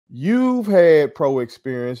You've had pro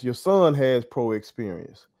experience. Your son has pro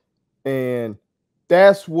experience. And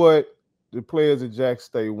that's what the players at Jack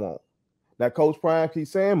State want. Now, Coach Prime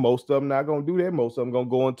keeps saying most of them not going to do that. Most of them going to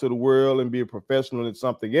go into the world and be a professional in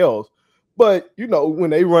something else. But, you know, when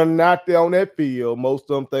they running out there on that field, most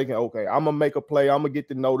of them thinking, okay, I'm going to make a play. I'm going to get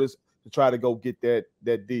the notice to try to go get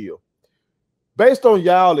that deal. Based on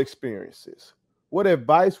y'all experiences, what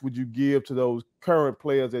advice would you give to those current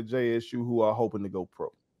players at JSU who are hoping to go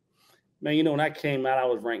pro? Man, you know, when I came out, I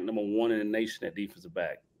was ranked #1 in the nation at defensive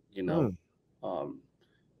back. You know,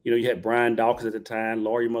 you had Brian Dawkins at the time,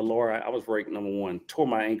 Laurie Malloy. I was ranked #1, tore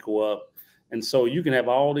my ankle up. And so you can have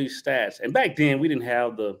all these stats. And back then, we didn't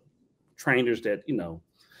have the trainers that,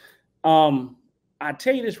 I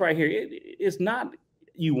tell you this right here. It's not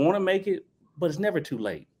you want to make it, but it's never too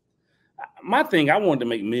late. My thing, I wanted to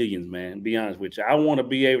make millions, man, to be honest with you. I want to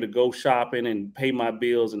be able to go shopping and pay my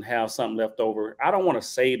bills and have something left over. I don't want to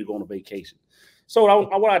save to go on a vacation. So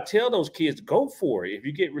what I tell those kids, go for it. If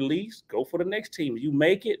you get released, go for the next team. If you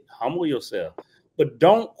make it, humble yourself. But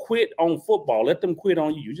don't quit on football. Let them quit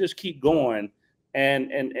on you. You just keep going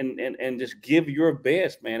and just give your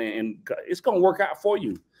best, man. And it's going to work out for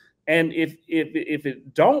you. And if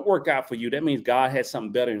it don't work out for you, that means God has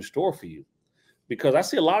something better in store for you. Because I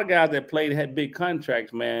see a lot of guys that had big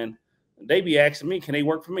contracts, man. They be asking me, can they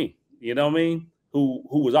work for me? You know what I mean? Who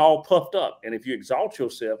was all puffed up. And if you exalt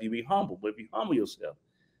yourself, you be humble. But if you humble yourself,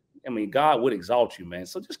 I mean, God would exalt you, man.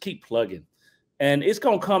 So just keep plugging. And it's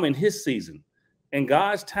going to come in his season. And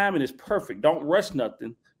God's timing is perfect. Don't rush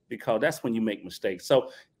nothing, because that's when you make mistakes.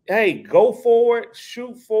 So, hey, go for it,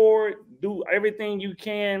 shoot for it, do everything you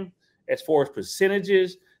can as far as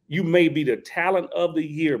percentages. You may be the talent of the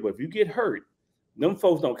year, but if you get hurt, them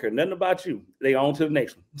folks don't care nothing about you. They on to the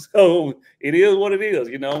next one. So it is what it is,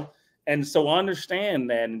 And so understand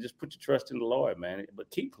that and just put your trust in the Lord, man. But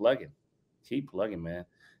keep plugging. Keep plugging, man.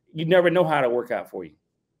 You never know how to work out for you.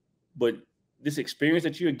 But this experience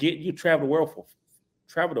that you're getting, you travel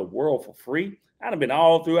the world for free. I've been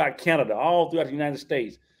all throughout Canada, all throughout the United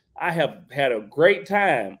States. I have had a great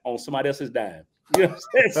time on somebody else's dime. You know what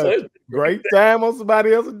I'm saying? So great time on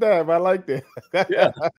somebody else's dime. I like that. Yeah.